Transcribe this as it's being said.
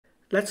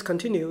Let's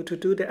continue to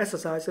do the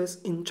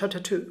exercises in Chapter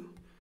 2.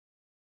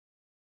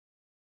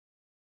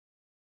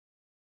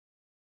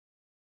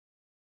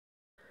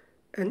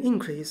 An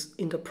increase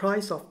in the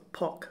price of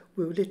pork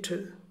will lead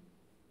to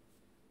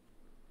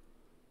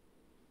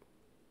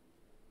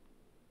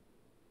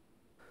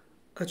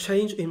a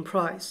change in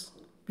price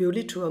will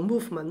lead to a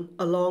movement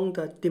along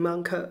the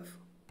demand curve.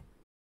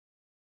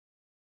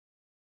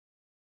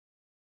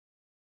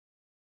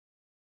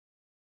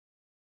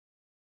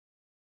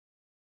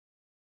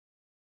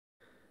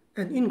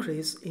 An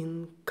increase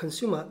in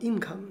consumer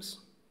incomes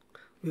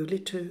will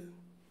lead to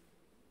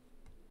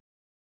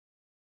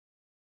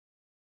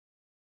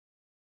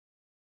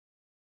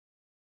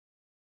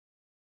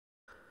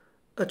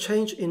a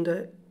change in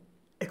the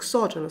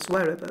exogenous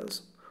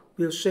variables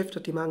will shift the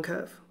demand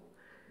curve.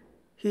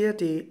 Here,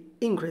 the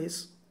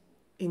increase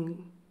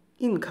in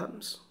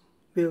incomes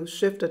will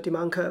shift the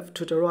demand curve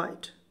to the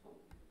right.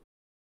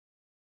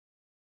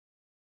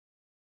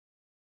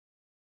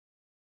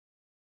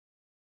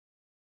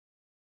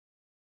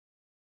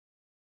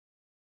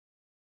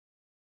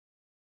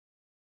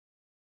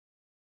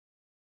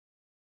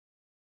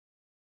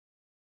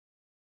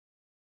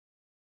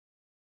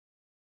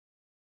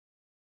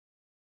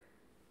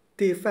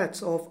 The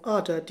effects of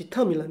other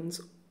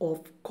determinants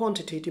of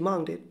quantity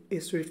demanded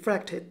is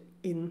reflected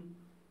in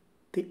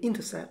the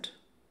intercept.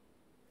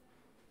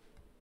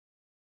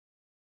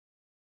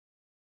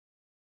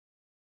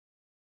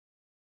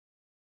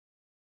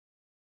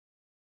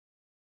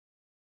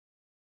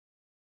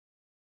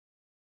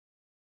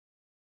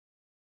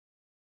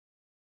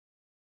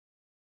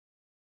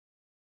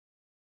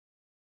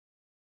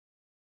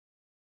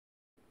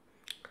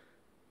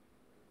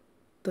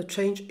 The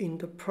change in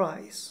the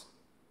price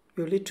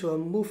will lead to a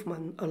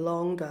movement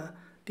along the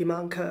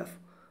demand curve.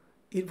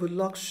 It will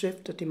not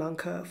shift the demand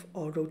curve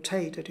or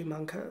rotate the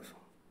demand curve.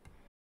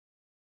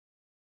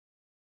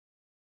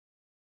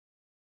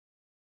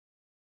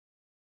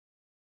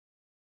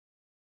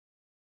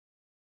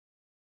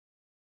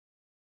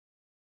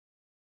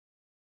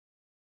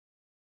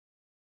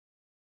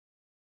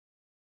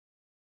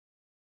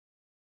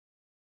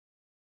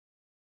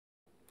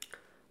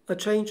 A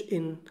change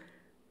in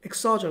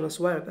exogenous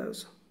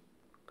variables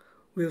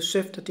will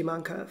shift the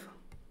demand curve.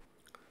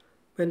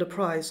 When the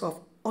price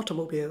of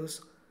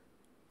automobiles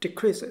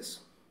decreases,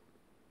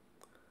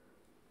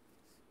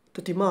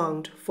 the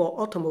demand for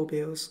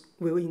automobiles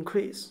will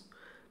increase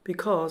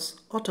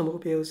because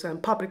automobiles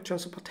and public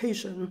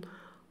transportation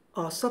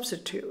are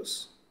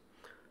substitutes.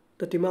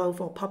 The demand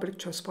for public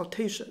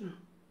transportation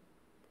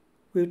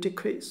will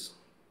decrease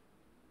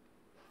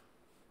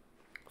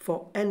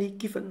for any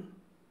given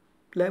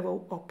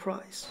level of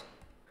price,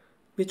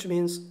 which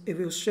means it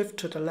will shift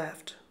to the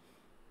left.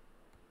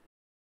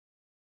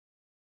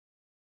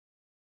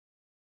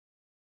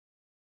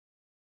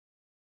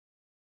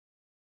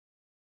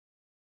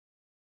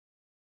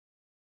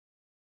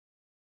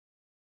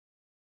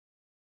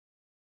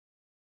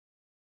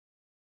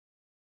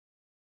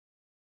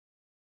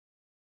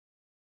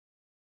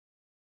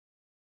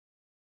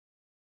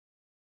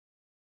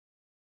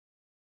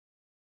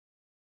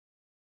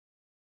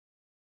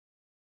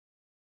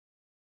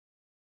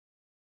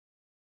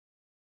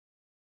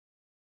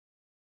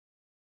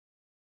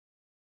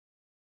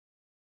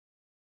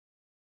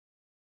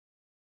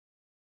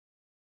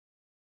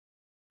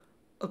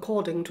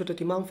 According to the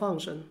demand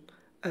function,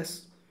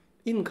 as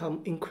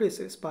income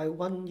increases by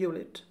 1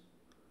 unit,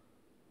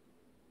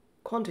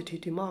 quantity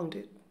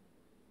demanded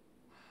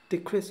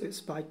decreases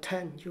by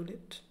 10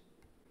 units.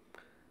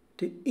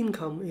 The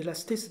income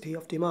elasticity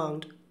of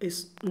demand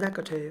is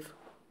negative.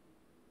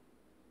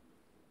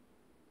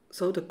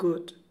 So the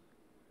good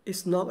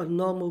is not a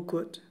normal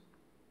good,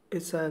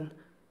 it's an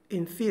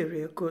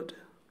inferior good.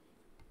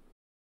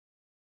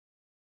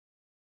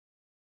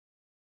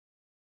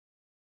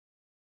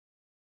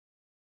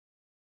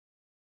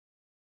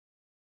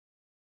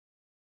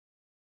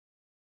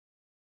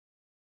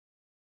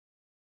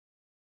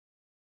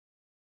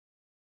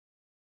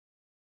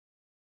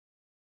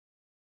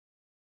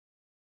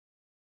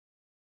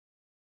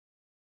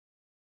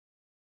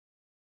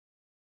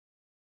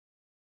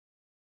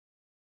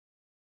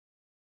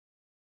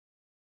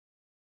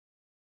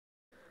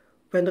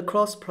 When the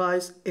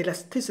cross-price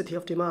elasticity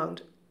of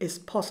demand is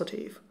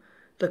positive,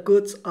 the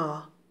goods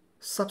are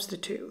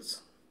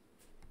substitutes.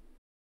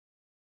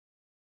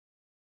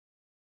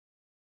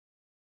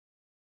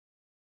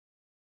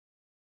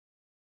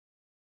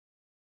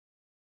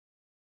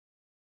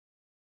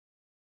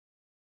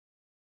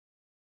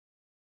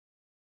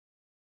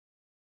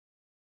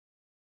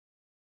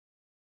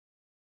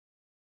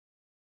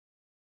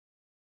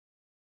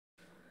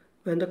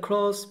 When the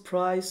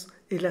cross-price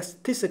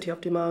elasticity of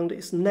demand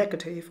is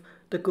negative,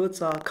 the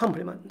goods are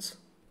complements.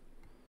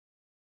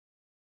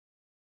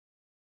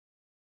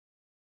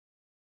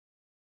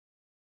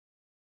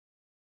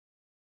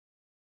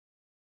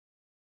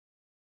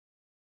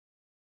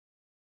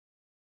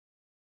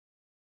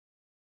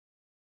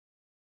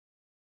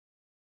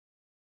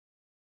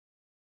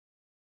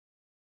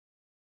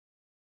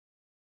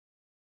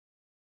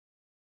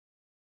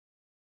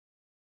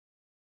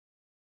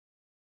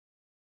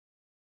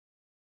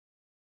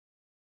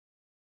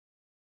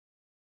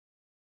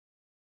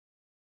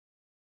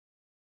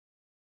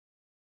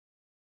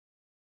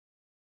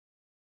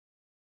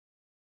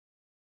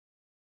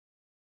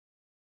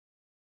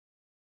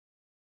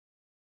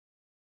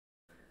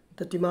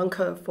 The demand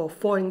curve for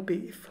foreign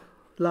beef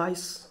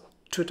lies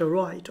to the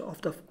right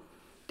of the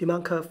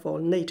demand curve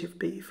for native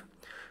beef.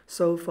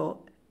 So for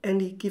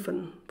any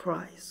given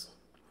price,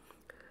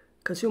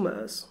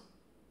 consumers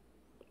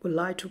would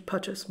like to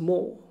purchase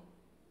more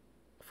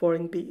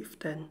foreign beef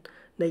than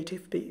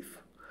native beef.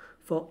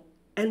 For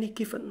any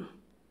given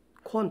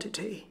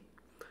quantity,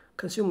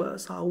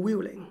 consumers are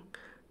willing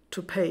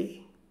to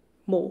pay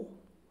more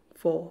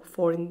for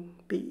foreign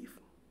beef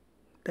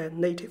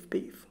than native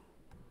beef.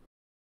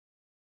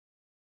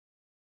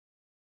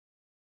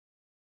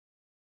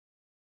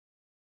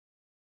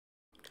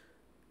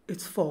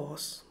 It's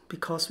false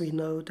because we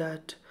know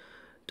that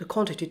the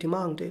quantity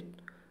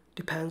demanded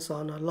depends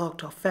on a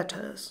lot of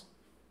factors.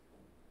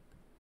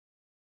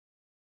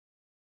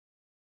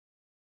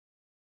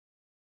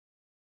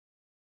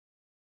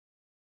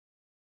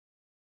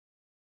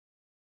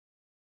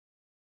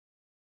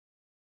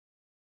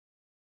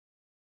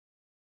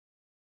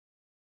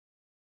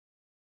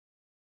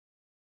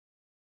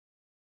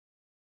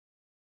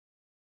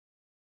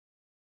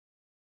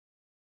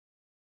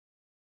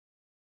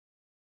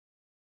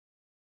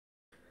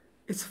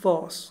 It's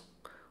false.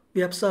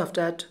 We observe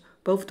that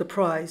both the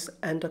price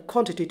and the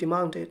quantity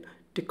demanded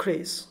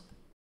decrease.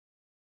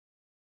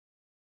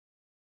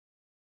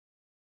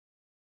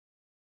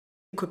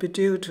 It could be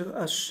due to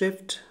a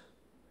shift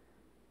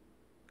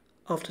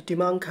of the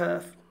demand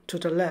curve to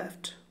the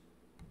left.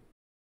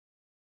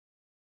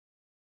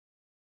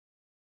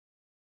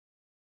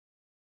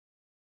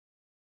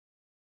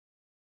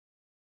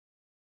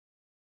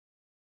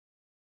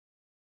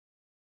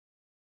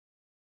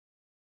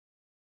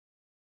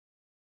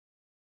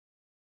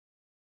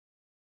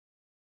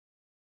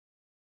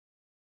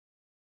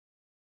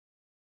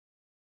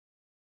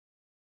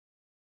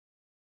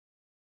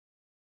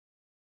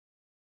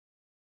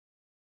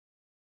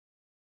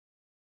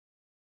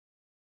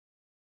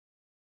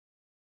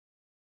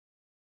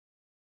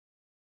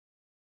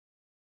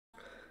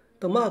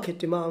 The market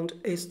demand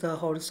is the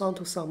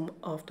horizontal sum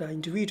of the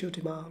individual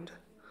demand.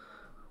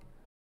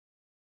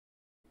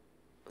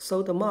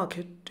 So the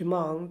market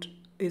demand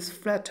is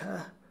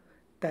flatter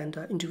than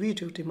the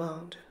individual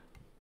demand.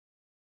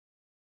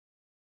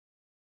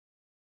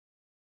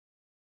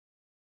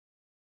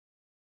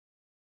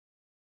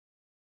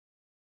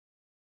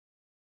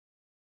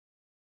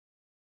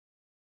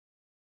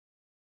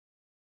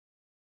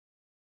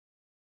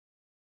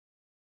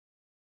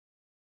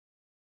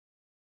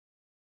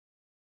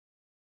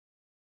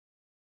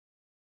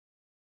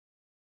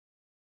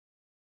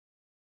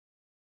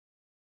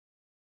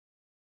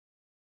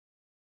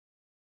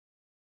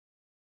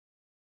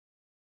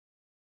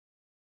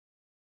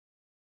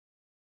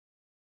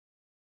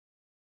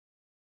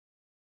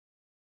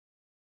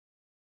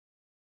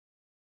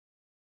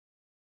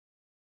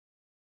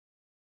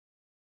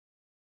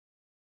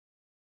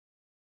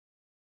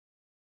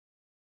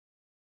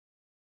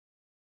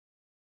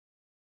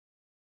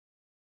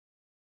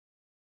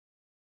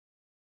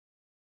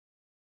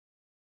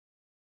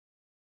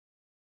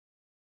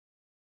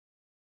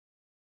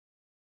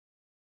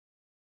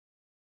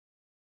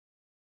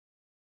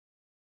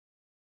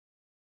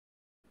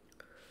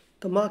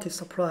 The market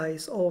supply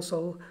is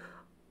also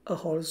a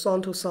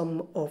horizontal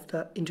sum of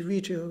the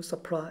individual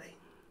supply.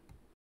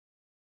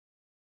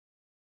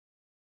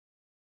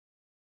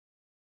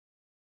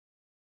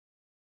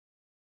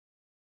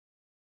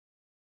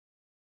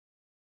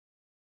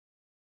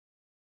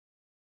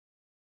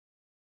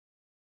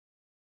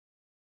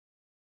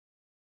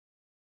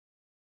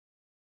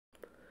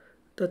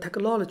 The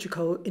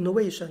technological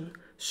innovation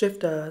shifts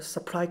the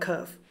supply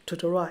curve to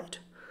the right.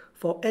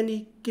 For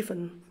any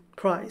given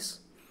price,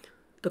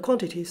 the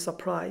quantity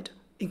supplied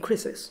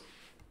increases.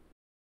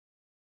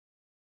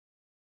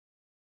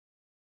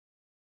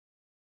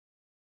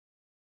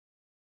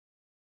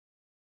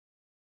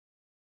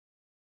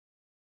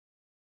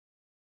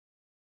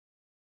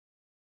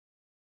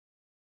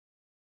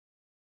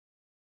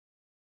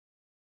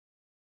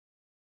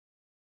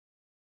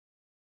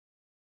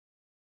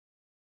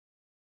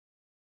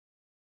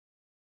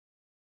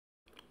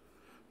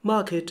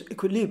 Market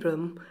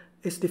equilibrium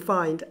is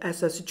defined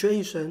as a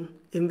situation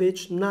in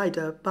which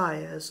neither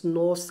buyers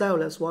nor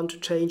sellers want to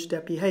change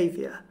their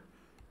behavior.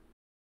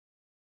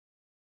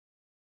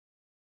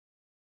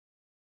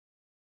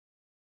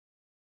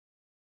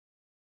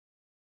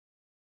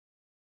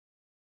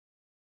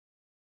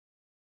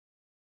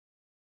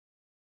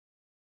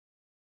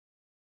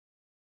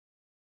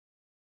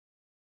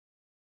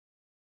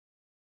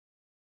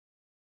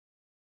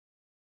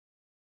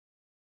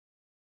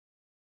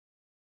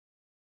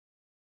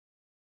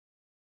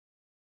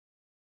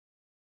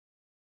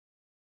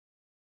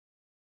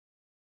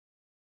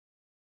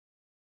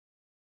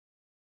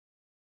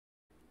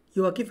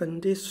 You are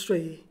given these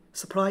three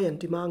supply and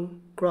demand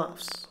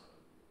graphs.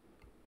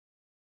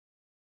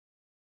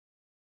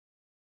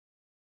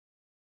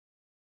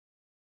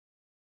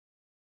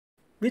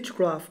 Which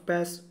graph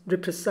best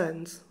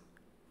represents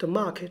the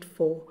market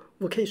for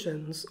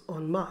vocations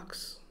on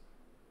Marx?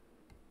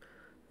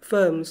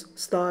 Firms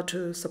start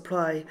to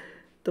supply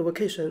The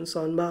vacations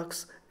are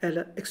marks at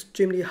an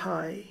extremely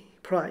high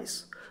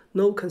price.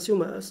 No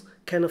consumers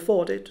can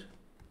afford it.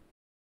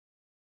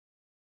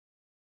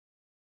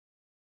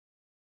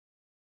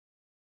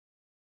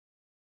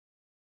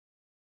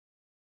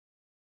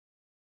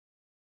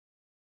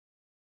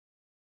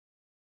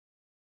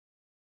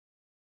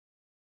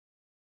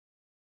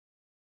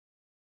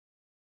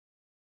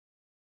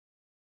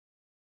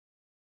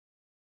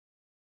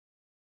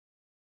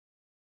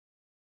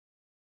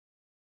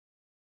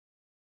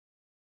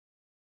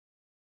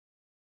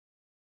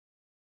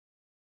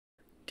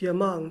 The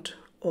amount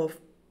of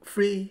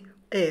free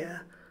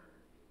air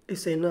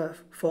is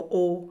enough for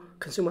all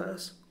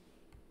consumers.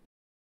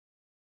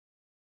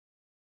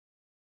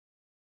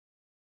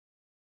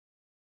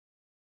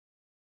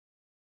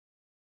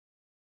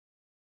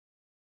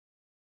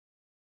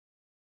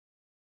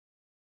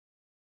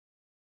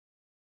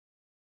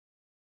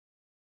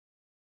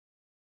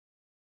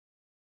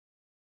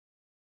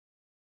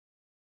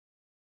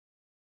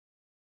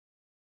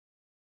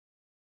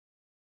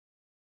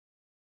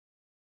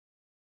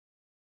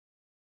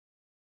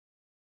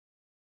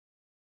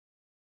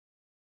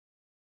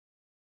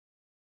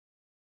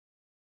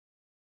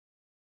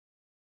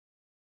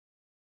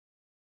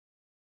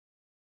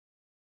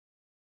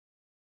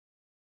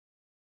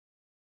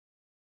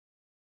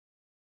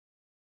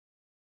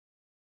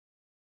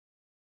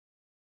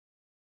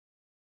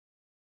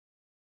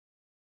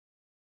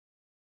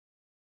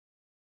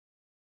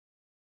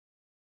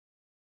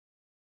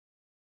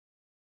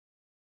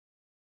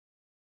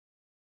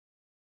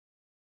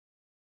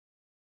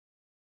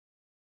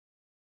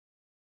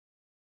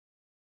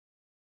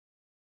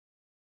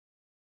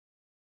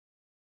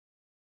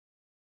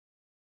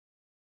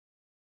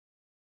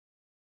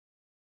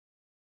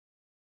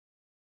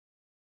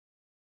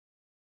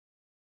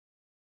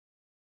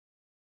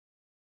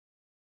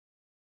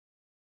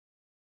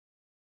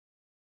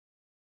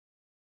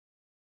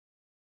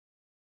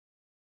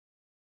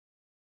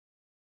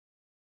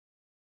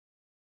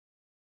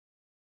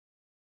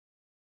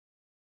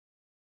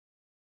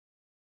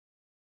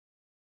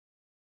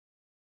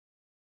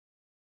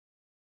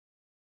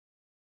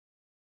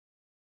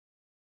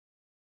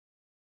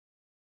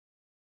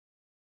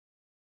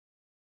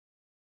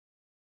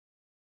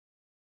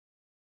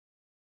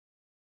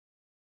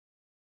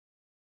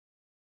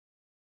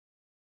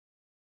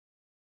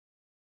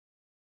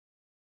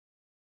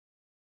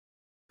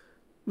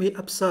 We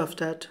observe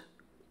that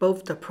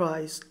both the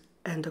price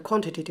and the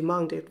quantity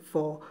demanded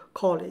for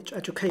college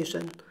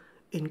education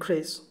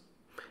increase.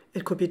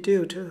 It could be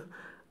due to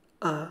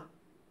a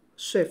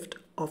shift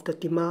of the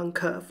demand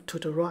curve to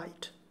the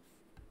right.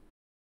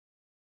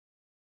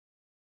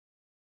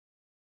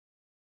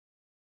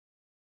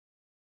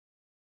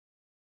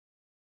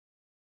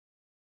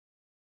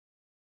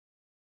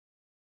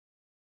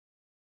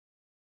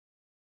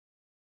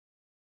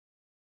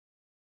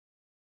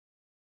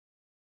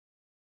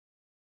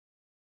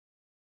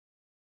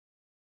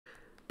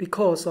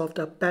 Because of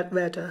the bad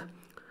weather,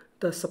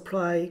 the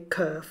supply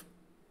curve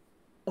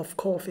of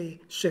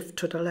coffee shifts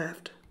to the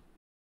left.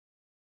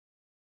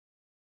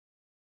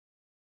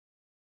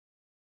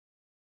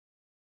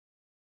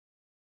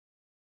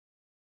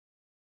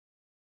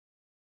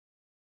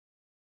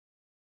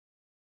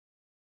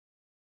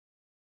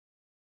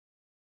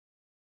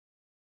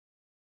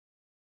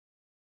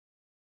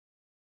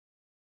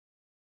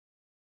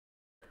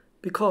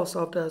 Because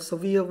of the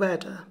severe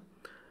weather,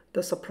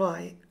 the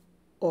supply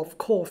of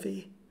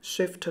coffee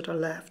shifts to the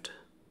left,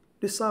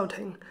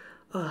 resulting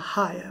a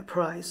higher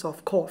price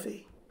of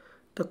coffee.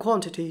 The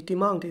quantity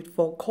demanded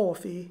for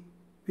coffee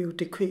will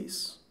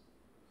decrease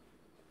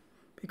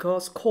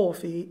because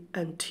coffee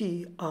and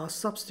tea are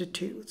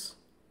substitutes.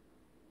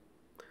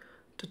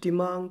 The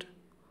demand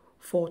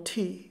for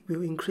tea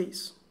will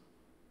increase,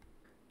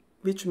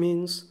 which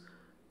means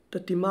the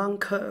demand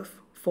curve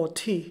for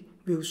tea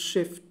will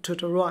shift to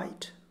the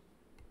right.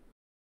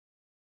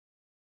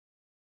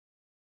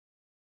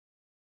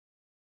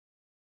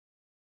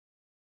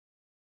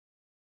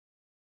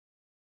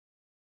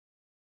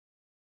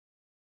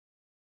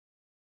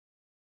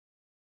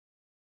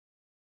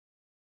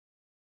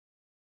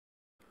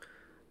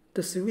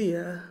 The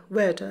severe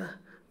weather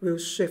will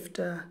shift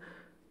the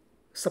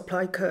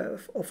supply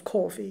curve of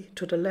coffee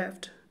to the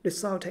left,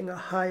 resulting in a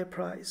higher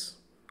price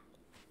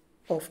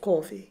of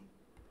coffee.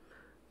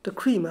 The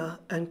creamer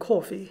and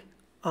coffee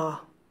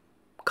are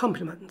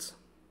complements.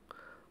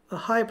 A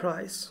high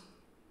price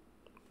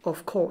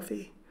of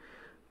coffee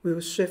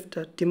will shift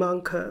the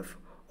demand curve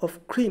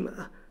of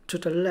creamer to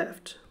the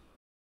left.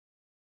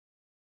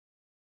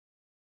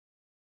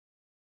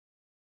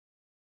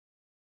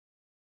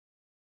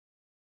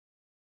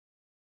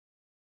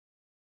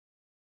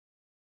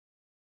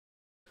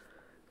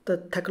 The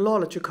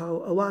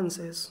technological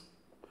advances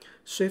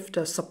shift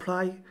the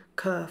supply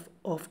curve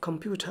of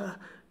computer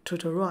to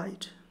the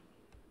right.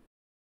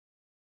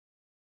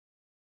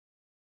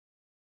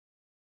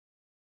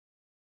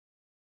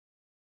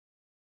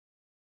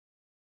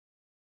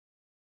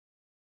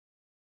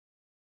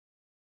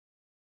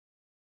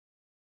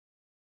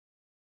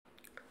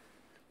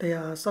 They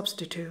are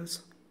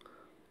substitutes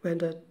when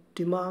the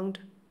demand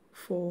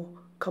for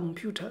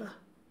computer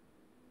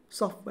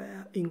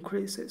software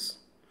increases.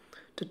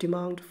 The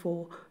demand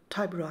for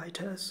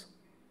typewriters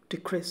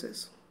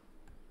decreases.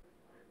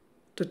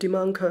 The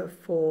demand curve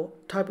for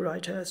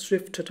typewriters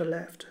shifts to the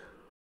left.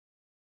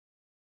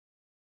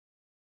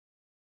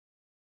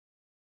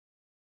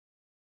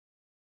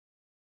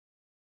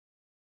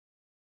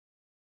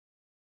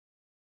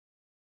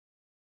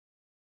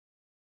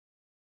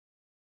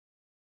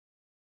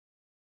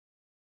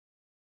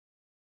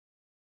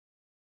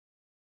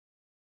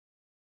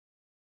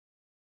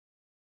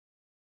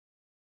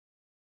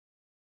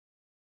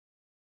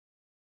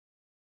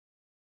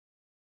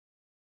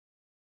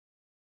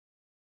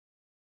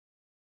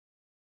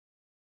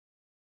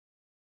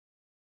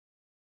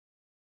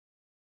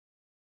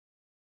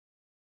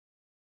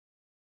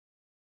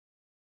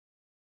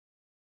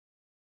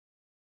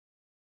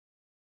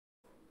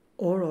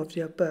 All of the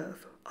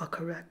above are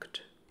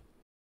correct.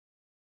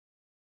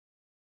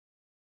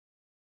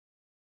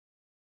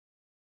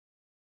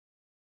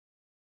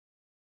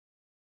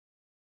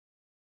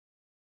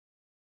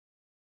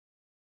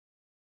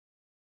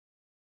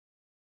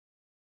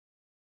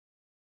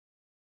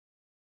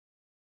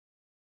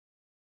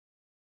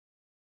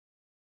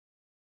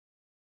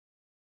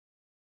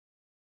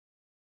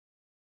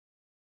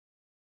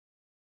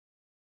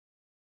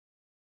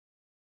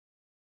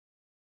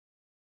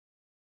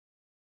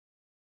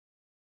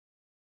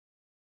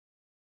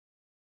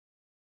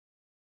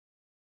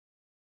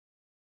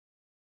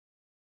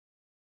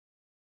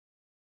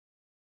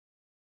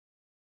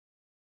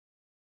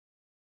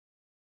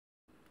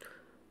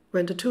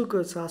 When the two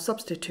goods are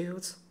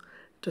substitutes,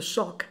 the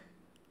shock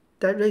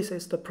that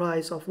raises the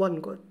price of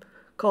one good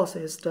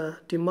causes the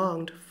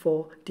demand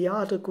for the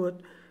other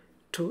good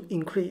to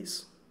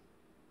increase,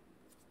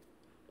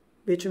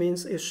 which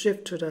means it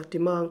shifts to the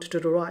demand to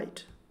the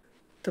right.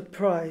 The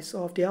price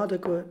of the other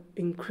good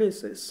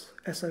increases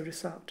as a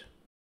result.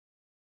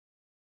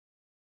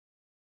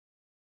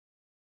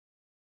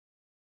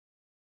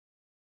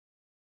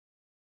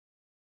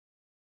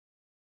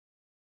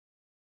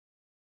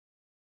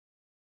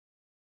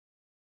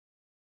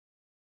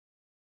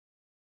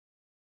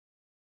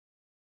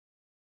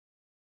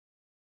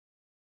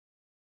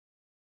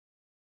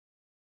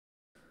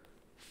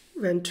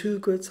 When two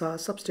goods are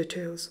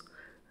substitutes,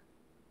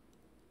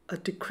 a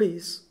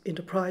decrease in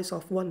the price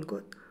of one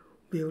good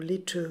will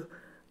lead to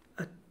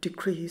a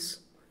decrease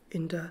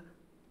in the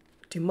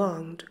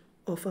demand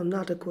of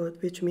another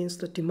good, which means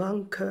the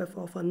demand curve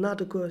of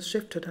another good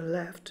shifts to the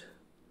left.